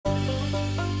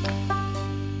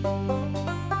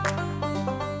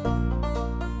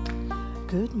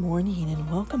morning and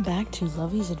welcome back to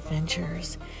Lovey's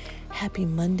Adventures. Happy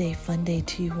Monday Fun Day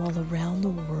to you all around the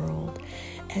world,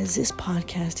 as this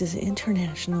podcast is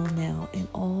international now in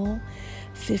all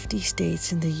 50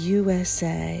 states in the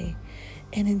USA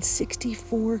and in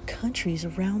 64 countries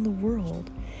around the world,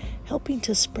 helping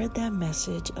to spread that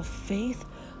message of faith,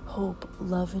 hope,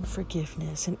 love, and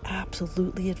forgiveness, and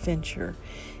absolutely adventure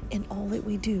in all that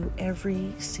we do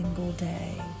every single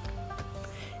day.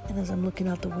 And as I'm looking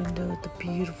out the window at the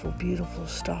beautiful, beautiful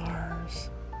stars,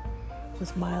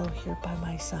 with Milo here by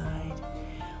my side,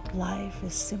 life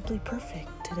is simply perfect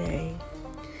today.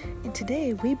 And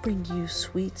today we bring you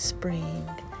Sweet Spring.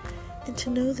 And to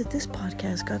know that this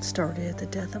podcast got started at the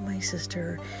death of my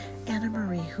sister, Anna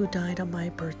Marie, who died on my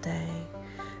birthday.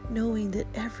 Knowing that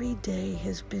every day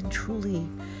has been truly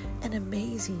an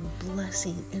amazing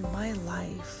blessing in my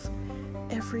life,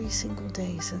 every single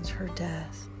day since her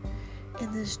death.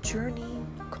 And this journey,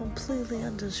 completely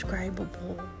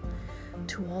undescribable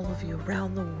to all of you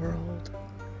around the world.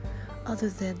 Other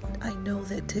than I know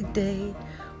that today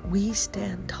we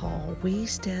stand tall, we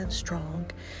stand strong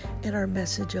in our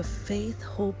message of faith,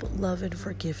 hope, love, and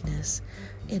forgiveness,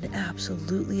 in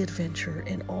absolutely adventure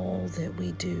in all that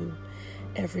we do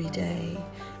every day.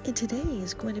 And today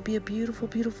is going to be a beautiful,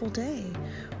 beautiful day.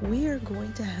 We are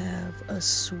going to have a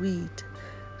sweet,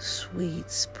 sweet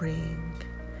spring.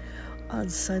 On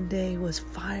Sunday was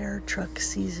fire truck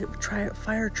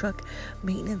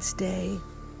maintenance day,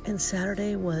 and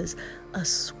Saturday was a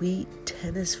sweet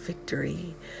tennis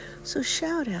victory. So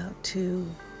shout out to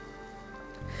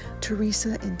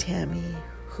Teresa and Tammy,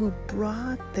 who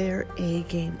brought their A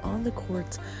game on the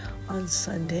courts on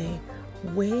Sunday,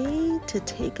 way to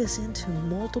take us into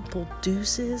multiple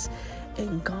deuces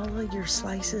and gala your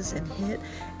slices and hit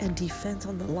and defense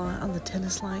on the line, on the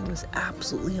tennis line was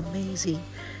absolutely amazing.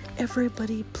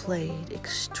 Everybody played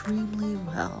extremely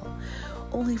well,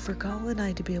 only for Gala and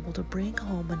I to be able to bring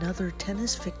home another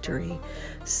tennis victory,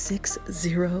 6-0,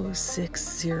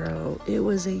 6-0. It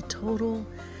was a total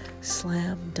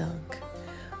slam dunk.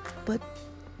 But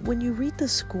when you read the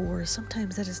score,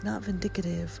 sometimes that is not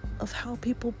vindicative of how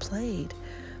people played,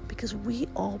 because we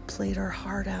all played our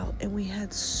heart out and we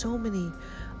had so many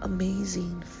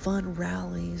amazing, fun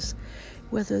rallies.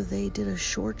 Whether they did a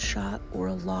short shot or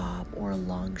a lob or a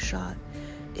long shot,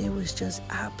 it was just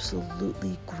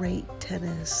absolutely great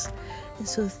tennis. And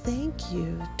so thank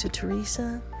you to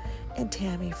Teresa and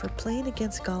Tammy for playing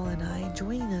against Gala and I and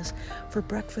joining us for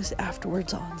breakfast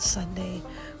afterwards on Sunday,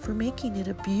 for making it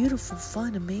a beautiful,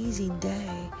 fun, amazing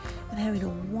day and having a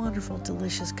wonderful,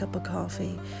 delicious cup of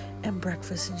coffee and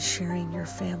breakfast and sharing your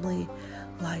family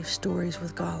life stories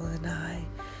with Gala and I.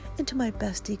 And to my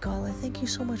bestie Gala, thank you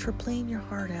so much for playing your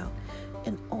heart out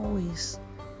and always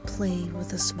playing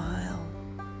with a smile.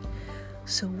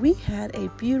 So we had a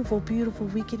beautiful, beautiful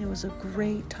weekend. It was a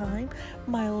great time.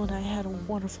 Milo and I had a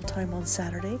wonderful time on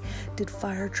Saturday. Did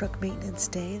fire truck maintenance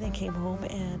day. Then came home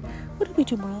and what did we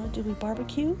do, Milo? Did we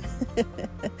barbecue?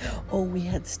 Oh, we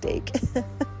had steak.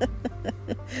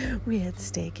 We had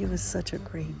steak. It was such a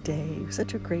great day.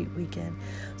 Such a great weekend.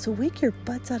 So wake your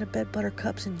butts out of bed,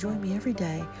 buttercups, and join me every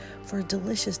day for a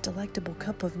delicious, delectable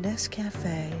cup of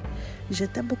Nescafé. Je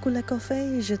t'aime beaucoup le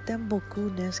café. Je t'aime beaucoup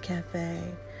Nescafé.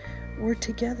 We're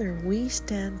together, we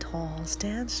stand tall,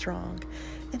 stand strong,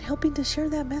 and helping to share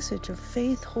that message of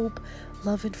faith, hope,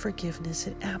 love, and forgiveness,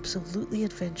 and absolutely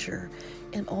adventure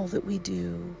in all that we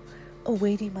do.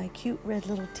 Awaiting my cute red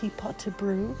little teapot to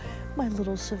brew, my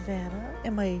little Savannah,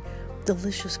 and my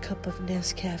delicious cup of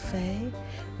Nescafé.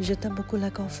 Je t'aime beaucoup le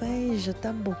café, je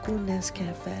t'aime beaucoup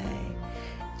Nescafé.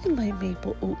 And my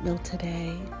maple oatmeal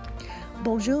today.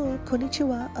 Bonjour,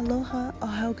 konnichiwa, aloha,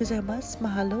 ohayou gozaimasu,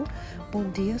 mahalo,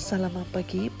 bon dia, salamat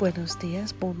pagi, buenos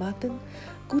dias, bon matin,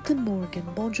 guten morgen,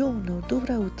 buongiorno,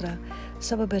 dobra utra,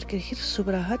 saba berkahir,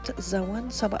 subrahat,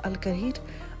 zawan, saba al-kahir,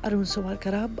 arun sawal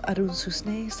karab, arun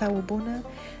susne, sawabona,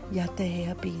 yate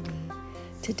habini.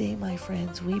 Today, my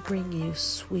friends, we bring you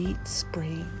Sweet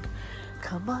Spring.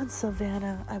 Come on,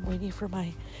 Savannah. I'm waiting for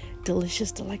my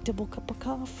delicious, delectable cup of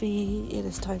coffee. It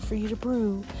is time for you to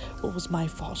brew. Well, it was my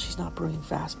fault. She's not brewing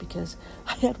fast because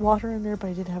I had water in there, but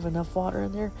I didn't have enough water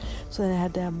in there. So then I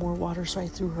had to have more water, so I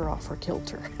threw her off her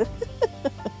kilter.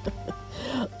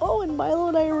 Oh, and Milo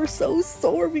and I were so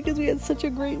sore because we had such a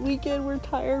great weekend. We're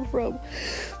tired from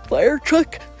fire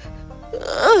truck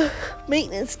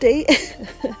maintenance day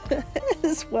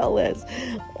as well as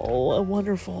a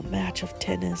wonderful match of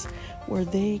tennis where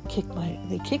they kicked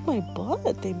my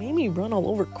butt. They made me run all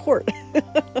over court.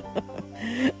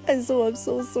 And so I'm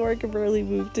so sore I can barely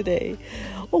move today.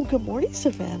 Oh, good morning,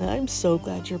 Savannah. I'm so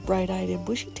glad you're bright-eyed and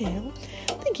bushy-tailed.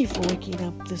 Thank you for waking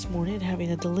up this morning and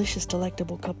having a delicious,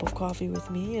 delectable cup of coffee with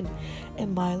me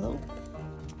and Milo.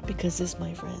 Because this,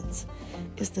 my friends,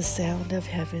 is the sound of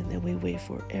heaven that we wait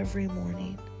for every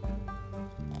morning.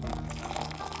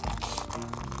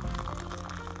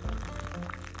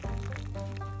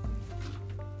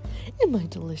 And my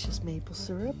delicious maple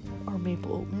syrup, or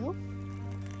maple oatmeal.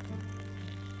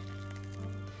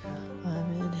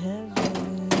 I'm in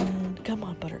heaven. Come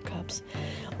on, buttercups.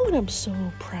 Oh, and I'm so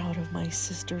proud of my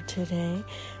sister today.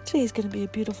 Today's going to be a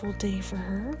beautiful day for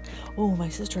her. Oh, my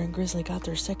sister and Grizzly got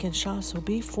their second shot, so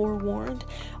be forewarned.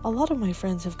 A lot of my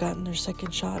friends have gotten their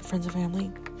second shot, friends and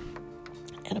family.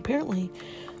 And apparently,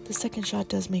 the second shot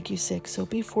does make you sick, so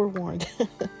be forewarned.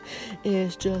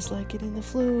 It's just like getting the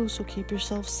flu, so keep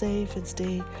yourself safe and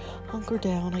stay hunkered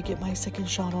down. I get my second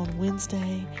shot on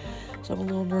Wednesday, so I'm a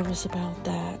little nervous about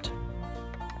that.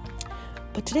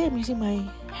 But today I'm using my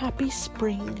Happy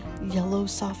Spring yellow,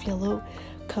 soft yellow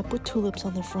cup with tulips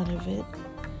on the front of it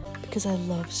because I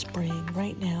love spring.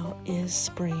 Right now is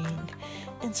spring,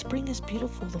 and spring is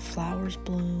beautiful. The flowers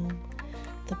bloom.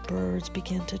 The birds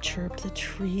begin to chirp, the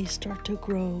trees start to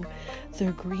grow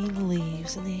their green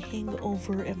leaves, and they hang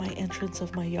over at my entrance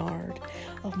of my yard,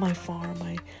 of my farm,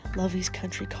 my Lovey's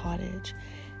Country Cottage.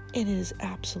 And it is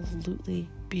absolutely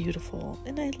beautiful,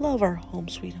 and I love our home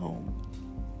sweet home.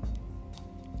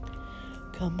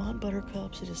 Come on,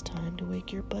 buttercups, it is time to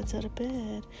wake your butts out of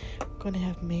bed. We're going to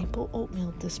have maple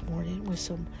oatmeal this morning with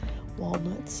some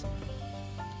walnuts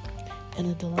and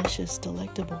a delicious,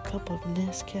 delectable cup of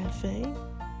Nescafe.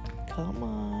 Come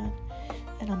on.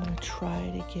 And I'm going to try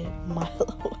to get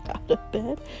Milo out of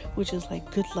bed, which is like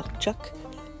good luck, Chuck.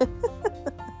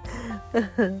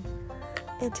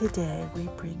 And today we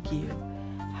bring you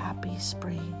Happy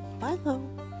Spring. Milo,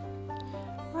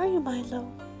 where are you, Milo?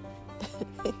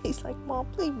 He's like, Mom,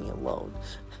 leave me alone.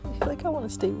 He's like, I want to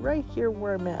stay right here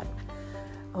where I'm at.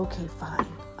 Okay, fine.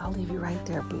 I'll leave you right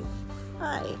there, boo.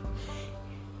 Hi.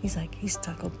 He's like, he's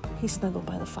snuggled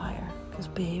by the fire. Because,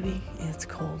 baby, it's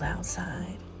cold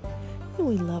outside. And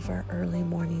we love our early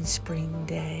morning spring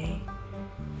day.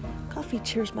 Coffee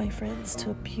cheers, my friends,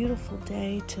 to a beautiful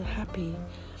day, to happy,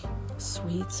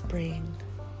 sweet spring.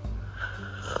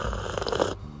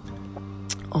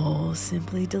 Oh,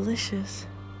 simply delicious.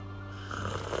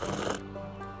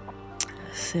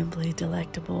 Simply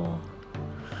delectable.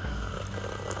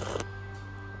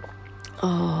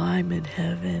 Oh, I'm in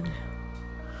heaven.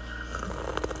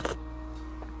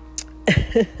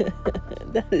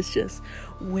 That is just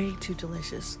way too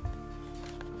delicious.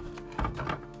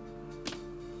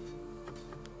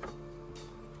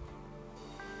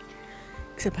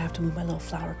 Except I have to move my little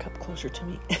flower cup closer to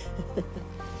me.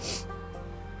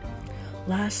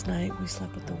 Last night we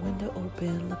slept with the window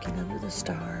open, looking under the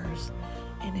stars,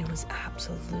 and it was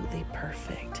absolutely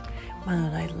perfect. Milo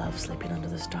and I love sleeping under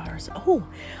the stars. Oh,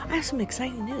 I have some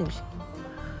exciting news.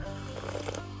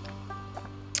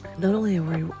 Not only are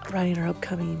we writing our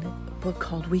upcoming book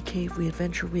called We Cave, We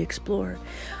Adventure, We Explore,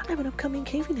 I have an upcoming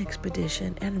caving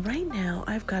expedition, and right now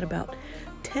I've got about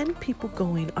 10 people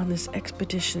going on this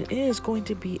expedition. It is going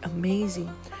to be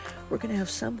amazing. We're going to have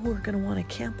some who are going to want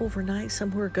to camp overnight,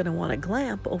 some who are going to want to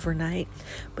glamp overnight,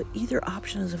 but either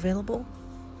option is available,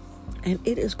 and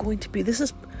it is going to be, this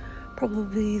is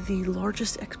probably the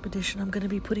largest expedition I'm going to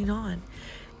be putting on,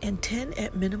 and 10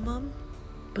 at minimum,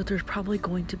 but there's probably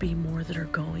going to be more that are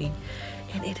going,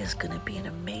 and it is going to be an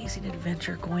amazing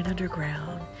adventure going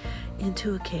underground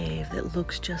into a cave that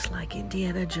looks just like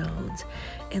Indiana Jones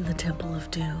in the Temple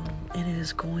of Doom, and it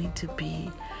is going to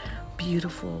be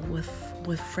beautiful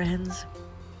with friends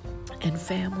and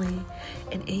family,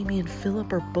 and Amy and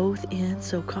Philip are both in,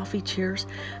 so coffee cheers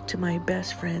to my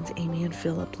best friends Amy and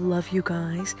Philip. Love you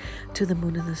guys to the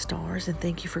moon and the stars, and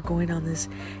thank you for going on this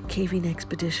caving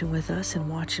expedition with us and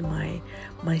watching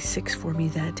my six for me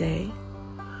that day.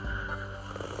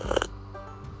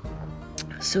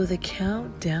 So the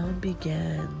countdown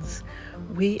begins.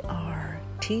 We are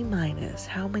T-minus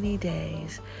how many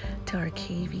days to our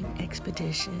caving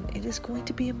expedition? It is going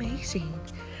to be amazing.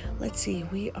 Let's see,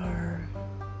 we are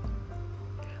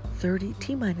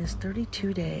T-minus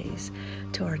 32 days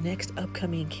to our next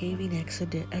upcoming caving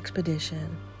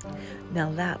expedition.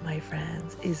 Now that, my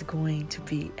friends, is going to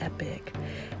be epic.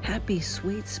 Happy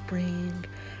sweet spring,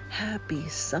 happy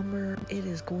summer. It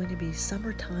is going to be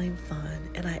summertime fun,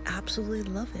 and I absolutely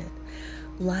love it.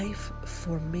 Life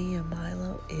for me and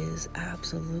Milo is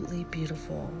absolutely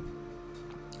beautiful.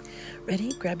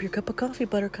 Ready? Grab your cup of coffee,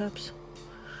 buttercups.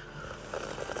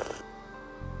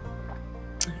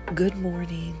 Good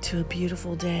morning to a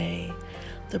beautiful day.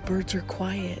 The birds are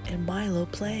quiet and Milo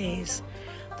plays.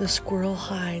 The squirrel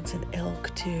hides an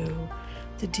elk too.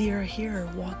 The deer are here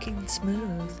walking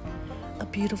smooth. A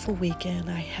beautiful weekend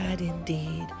I had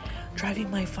indeed. Driving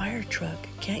my fire truck,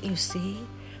 can't you see?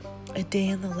 A day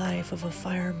in the life of a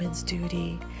fireman's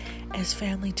duty. As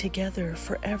family together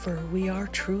forever we are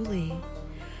truly.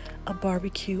 A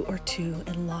barbecue or two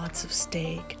and lots of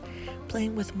steak.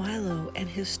 Playing with Milo and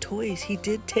his toys he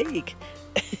did take.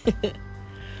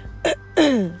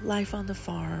 Life on the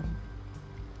farm.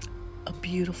 A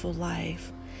beautiful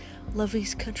life.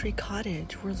 Lovey's country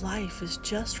cottage where life is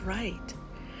just right.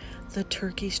 The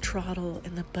turkeys trottle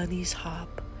and the bunnies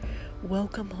hop.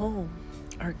 Welcome home,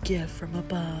 our gift from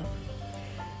above.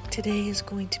 Today is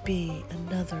going to be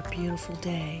another beautiful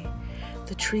day.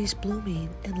 The trees blooming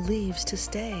and leaves to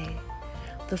stay.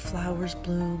 The flowers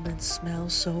bloom and smell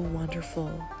so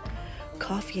wonderful.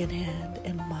 Coffee in hand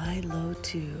and Milo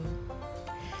too.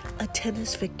 A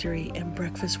tennis victory and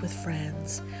breakfast with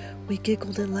friends. We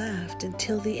giggled and laughed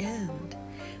until the end.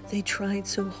 They tried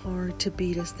so hard to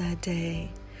beat us that day.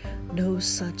 No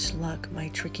such luck, my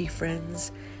tricky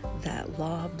friends, that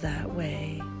lob that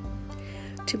way.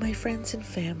 To my friends and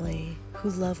family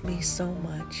who love me so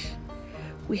much,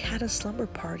 we had a slumber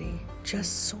party,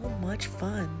 just so much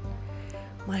fun.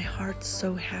 My heart's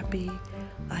so happy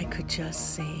I could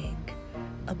just sing.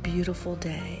 A beautiful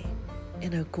day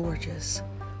in a gorgeous,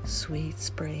 sweet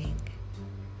spring.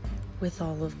 With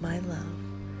all of my love,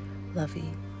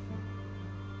 Lovey.